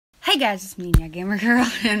Hey guys, it's me, Gamer Girl,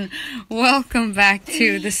 and welcome back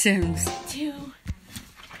to The Sims.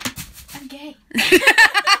 I'm gay.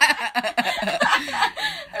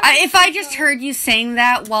 If I just heard you saying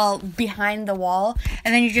that while behind the wall,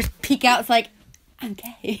 and then you just peek out, it's like, I'm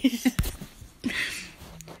gay.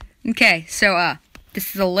 Okay, so,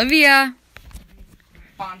 this is Olivia.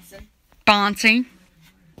 Bonson.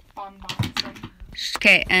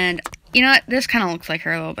 Okay, and you know what? This kind of looks like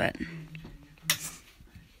her a little bit.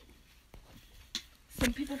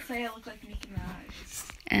 Some people say I look like Nicki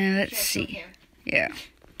Minaj. And let's see. Yeah,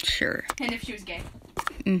 sure. And if she was gay.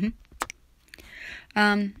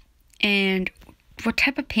 And what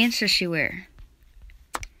type of pants does she wear?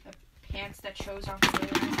 The pants that shows off the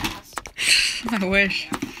ass. I wish.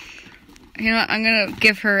 You know what? I'm gonna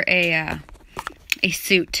give her a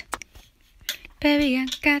suit. Baby, I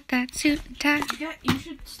got that suit and tie. You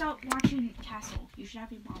should stop watching Castle. You should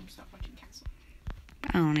have your mom stop watching Castle.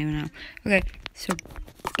 I don't even know. Okay, so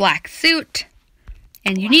black suit.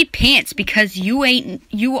 And you need pants because you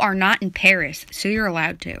are not in Paris, so you're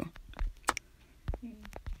allowed to.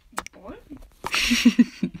 What?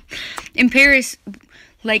 In Paris,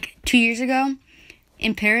 like 2 years ago,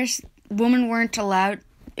 in Paris, women weren't allowed.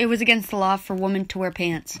 It was against the law for women to wear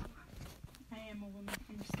pants. I am a woman.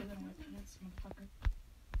 I'm still gonna wear pants, motherfucker.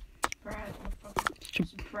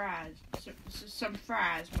 Fries, motherfucker. Some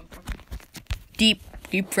fries, motherfucker. Deep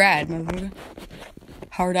fried, motherfucker.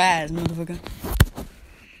 Hard eyes, motherfucker.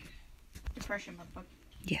 Depression, motherfucker.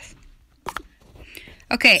 Yes.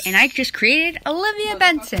 Okay, and I just created Olivia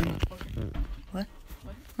Benson. What?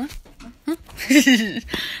 Huh?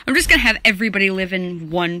 I'm just gonna have everybody live in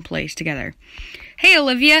one place together. Hey,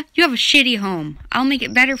 Olivia, you have a shitty home. I'll make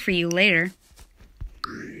it better for you later.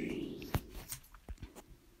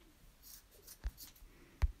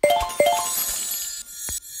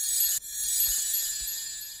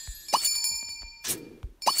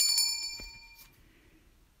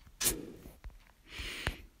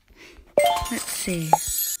 Let's see.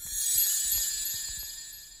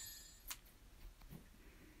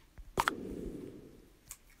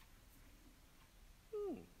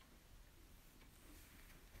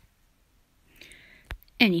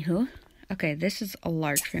 Anywho, okay, this is a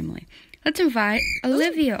large family. Let's invite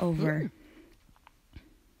Olivia over.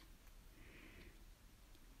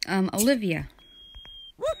 Olivia.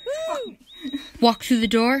 Walk through the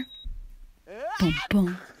door. Boom,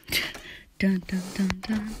 boom. Dun, dun, dun,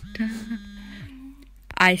 dun, dun.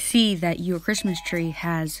 I see that your Christmas tree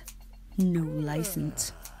has no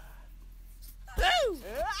license.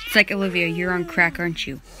 It's like, Olivia, you're on crack, aren't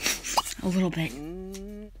you? A little bit.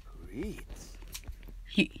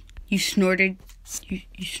 You snorted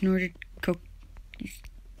coke. You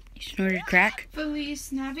snorted crack?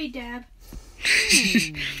 Feliz Navidad.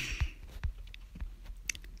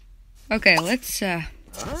 Okay, let's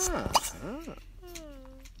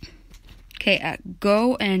Okay,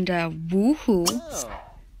 go and woohoo.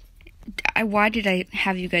 Why did I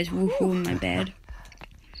have you guys woohoo in my bed?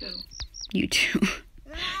 Who? You two.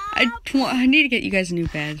 I need to get you guys a new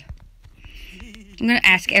bed. I'm gonna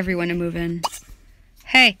ask everyone to move in.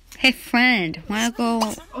 Hey, friend, wanna go?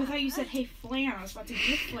 Oh, I thought you said, hey, Flan. I was about to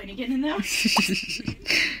get Flan to get in there.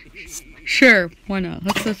 Sure, why not?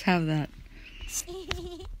 Let's have that.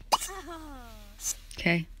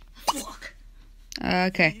 Okay. Fuck.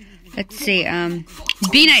 Okay. Let's see.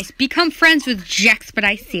 Be nice. Become friends with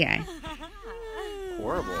Jackspedici.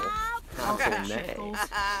 Horrible.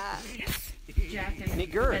 Yes. Jack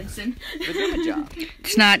and Benson. Good job.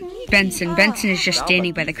 It's not Benson. Benson is just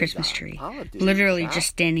standing by the Christmas tree. Literally just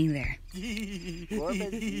standing there.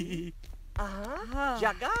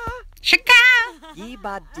 Shaka!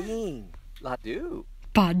 Yibading. Ladu.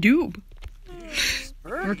 Badoob.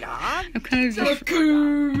 Spurgog. I'm kind of just...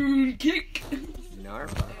 Coon kick.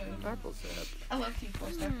 Narva. Purple sip. I love Team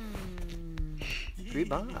 4-Star.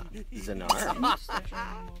 Griba. Zanar.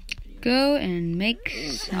 Go and make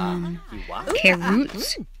some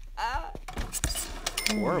carrots.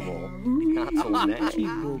 Horrible. Not so nice.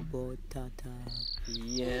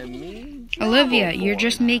 Yummy. Olivia,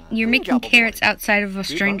 you're making carrots outside of a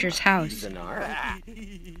stranger's house.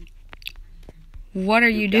 What are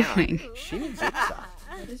you doing?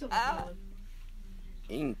 That is a wild.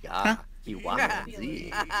 Huh?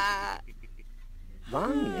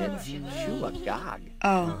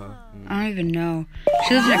 Oh, I don't even know.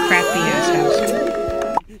 She lives in a crappy ass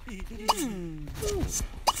house.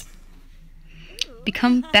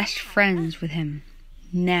 Become best friends with him.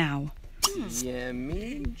 Now.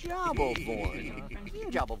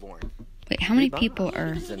 Wait, how many people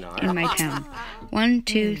are in my town? 1,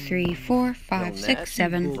 2, 3, 4, 5, 6,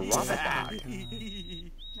 7. That's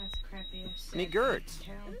Me Gertz.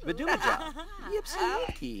 Vadumaja.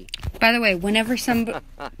 Yipsy. By the way, whenever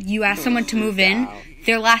you ask someone to move in,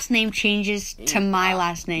 their last name changes to my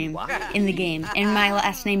last name in the game. And my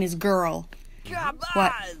last name is Girl.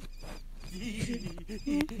 What?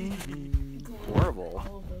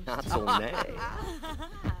 Horrible. Not so nay.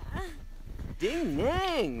 Ding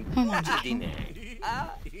nang. Ding nang.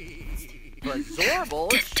 Bazorble.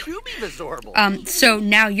 Shooby Bazorble. So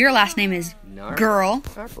now your last name is Girl.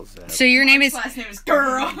 So your name is... Last name is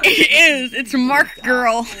Girl. It is. It's Mark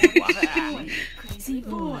Girl. Crazy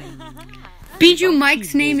boy. Bijou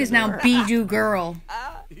Mike's name is now Bijou Girl.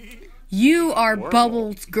 You are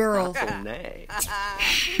Bubbles Girl. I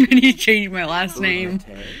need to change my last name.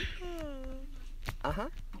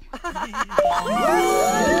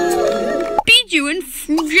 Bijou and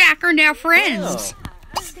Jack are now friends.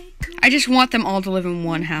 I just want them all to live in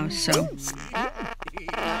one house, so. I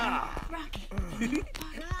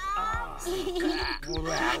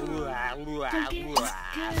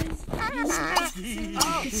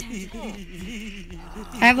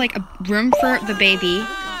have like a room for the baby,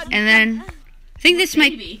 and then I think this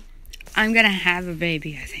might. I'm gonna have a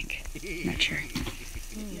baby, I think. I'm not sure.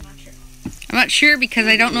 I'm not sure because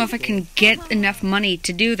I don't know if I can get enough money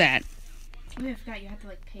to do that. Oh, I forgot you have to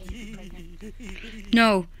like pay.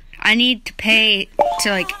 No, I need to pay to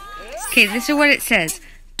like. Okay, this is what it says: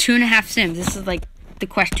 2.5 Sims. This is like the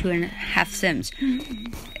quest 2.5 Sims.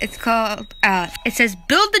 It's called. It says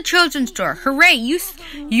build the children's store. Hooray!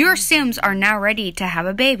 Your Sims are now ready to have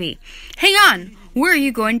a baby. Hang on, where are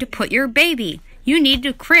you going to put your baby? You need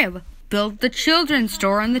a crib. Build the children's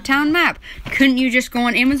store on the town map. Couldn't you just go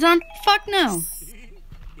on Amazon? Fuck no.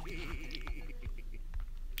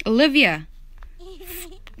 Olivia.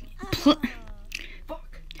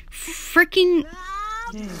 Freaking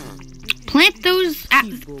plant those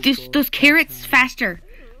carrots faster.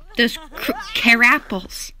 Those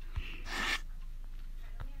carapples.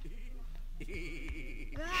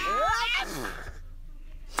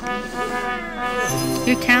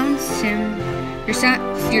 Your town's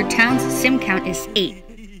sim count is 8.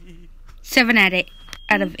 7 out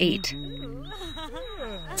of 8.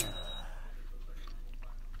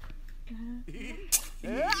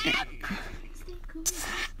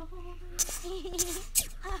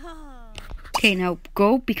 Okay, now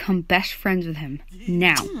go become best friends with him.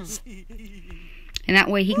 Now. And that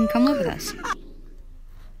way he can come live with us.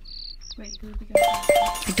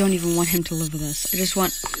 I don't even want him to live with us.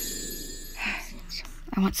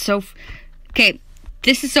 I want Sophie. Okay,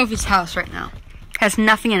 this is Sophie's house right now. Has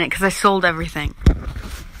nothing in it because I sold everything.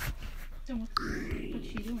 So what's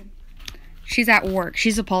she doing? She's at work.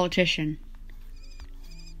 She's a politician.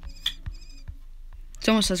 It's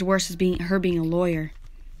almost as worse as her being a lawyer.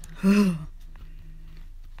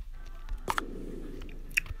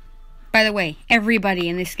 By the way, everybody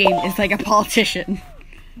in this game is like a politician.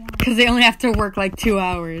 Because they only have to work like 2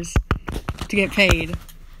 hours to get paid.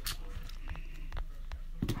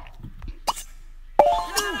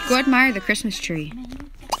 Go admire the Christmas tree.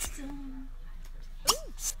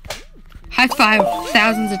 High five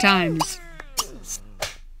thousands of times.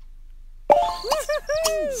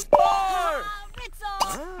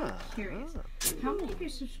 Curious. How many of your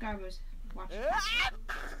subscribers watch this?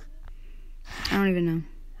 I don't even know.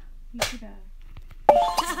 You should,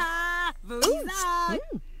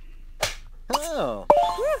 Oh.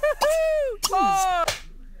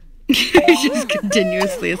 It's just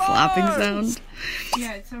continuously a slapping sound.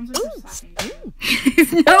 Yeah, it sounds like they're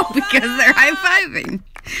slapping. No, because they're high-fiving.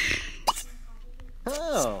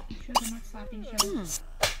 Oh. You sure they're not slapping each other?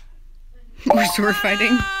 Or sword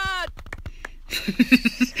fighting.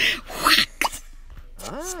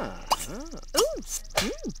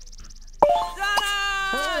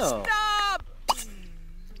 Oh.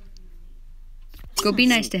 Go be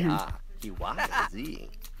nice to him.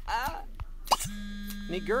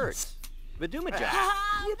 Me Gertz. Vadumaja.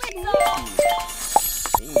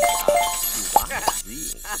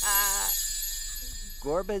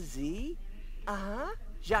 Gorba Z?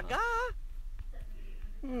 Jaga?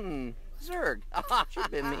 Zerg.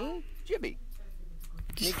 Should be me. Jibby.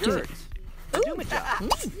 Me Gertz. Vadumaja.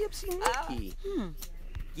 Yipsy Nicky.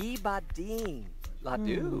 Yibading.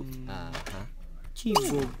 Ladu.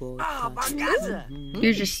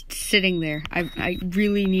 You're just sitting there. I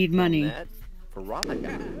really need money. I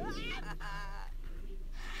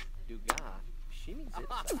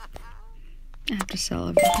have to sell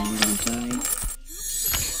everything, don't I?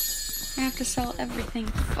 I have to sell everything.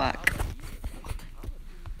 Fuck.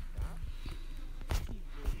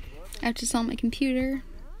 I have to sell my computer.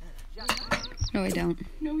 No, I don't.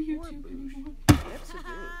 No YouTube anymore.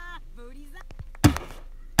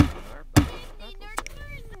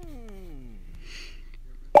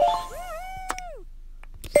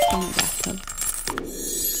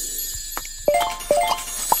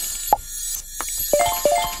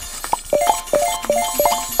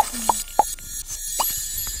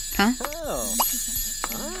 Huh? Oh.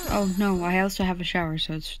 Oh no, I also have a shower,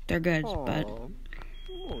 so they're good. Oh. But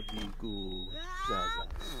Oh, Digo. Zaza.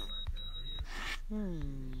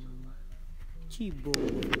 Chibo.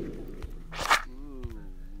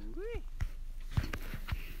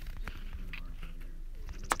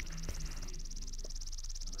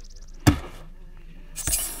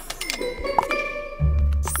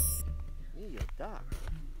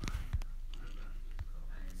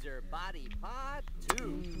 Your body pod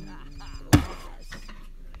too.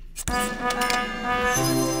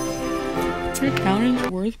 your town is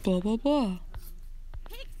worth blah blah blah.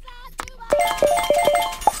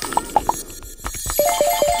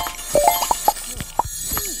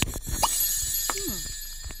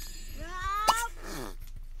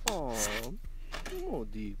 Oh,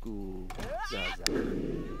 Digo. Zaza.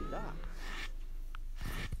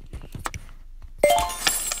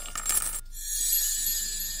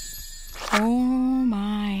 Oh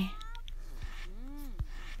my.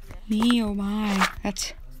 Me, oh my.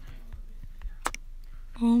 That's.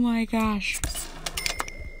 Oh my gosh.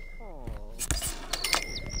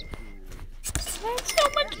 That's so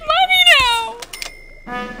much money now!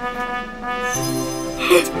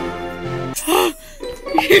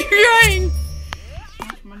 You're crying! How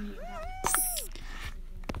much money do you have?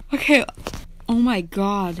 Okay. Oh my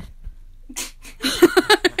god.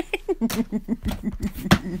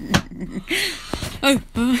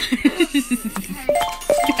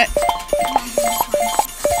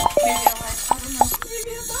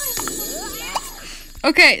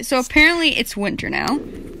 Okay, so apparently it's winter now.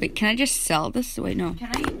 Wait, can I just sell this? Wait, no. Can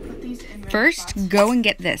I put these in random First, spots? go and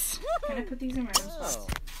get this. Can I put these in random spots?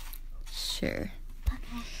 Sure.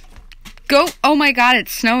 Go. Oh my god,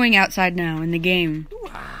 it's snowing outside now in the game.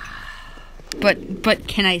 But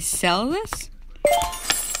can I sell this?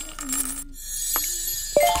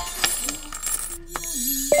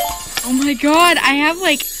 Oh my god, I have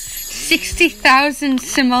like 60,000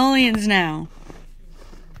 simoleons now.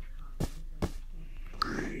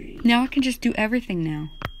 Now I can just do everything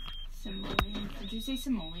now. Simoleons. Did you say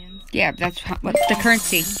simoleons? Yeah, what's the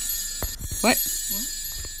currency. What?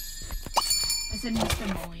 I said no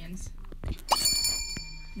simoleons.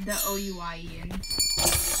 The O-U-I-E-N.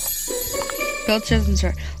 Build children's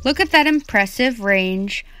store. Look at that impressive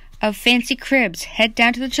range of fancy cribs. Head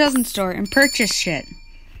down to the children's store and purchase shit.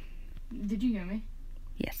 Did you hear me?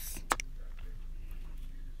 Yes.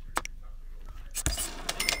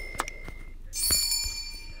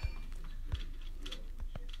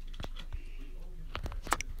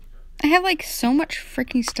 I have like so much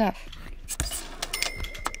freaking stuff.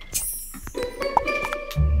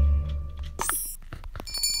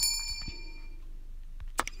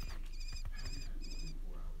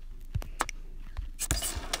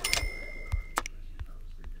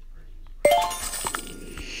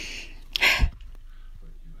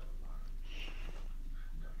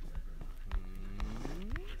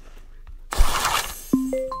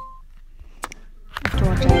 To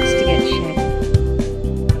watch out to get shit.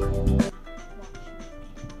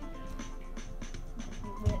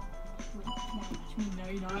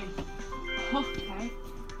 Okay.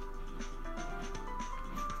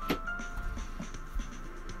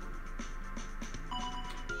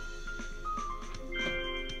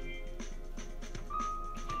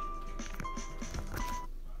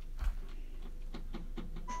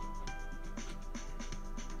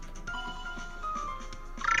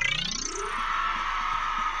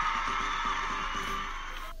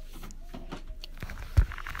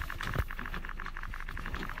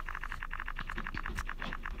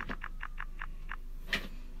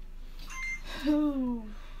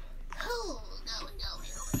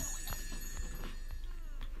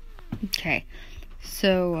 Okay.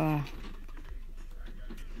 So,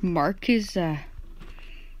 Mark is,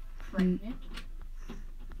 Pregnant?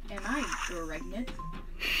 Am I pregnant?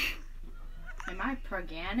 Am I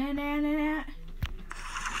pregnant?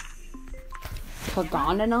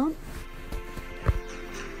 Pagananon?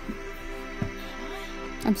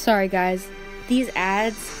 I'm sorry, guys. These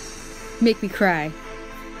ads make me cry. Me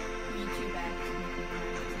too bad.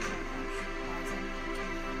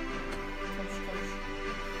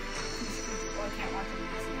 Oh, I can't watch it.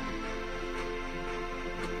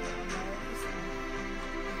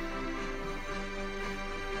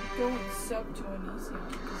 Don't sub to an easy.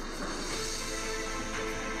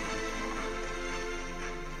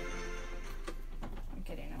 I'm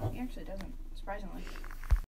kidding. No, he actually doesn't. Surprisingly.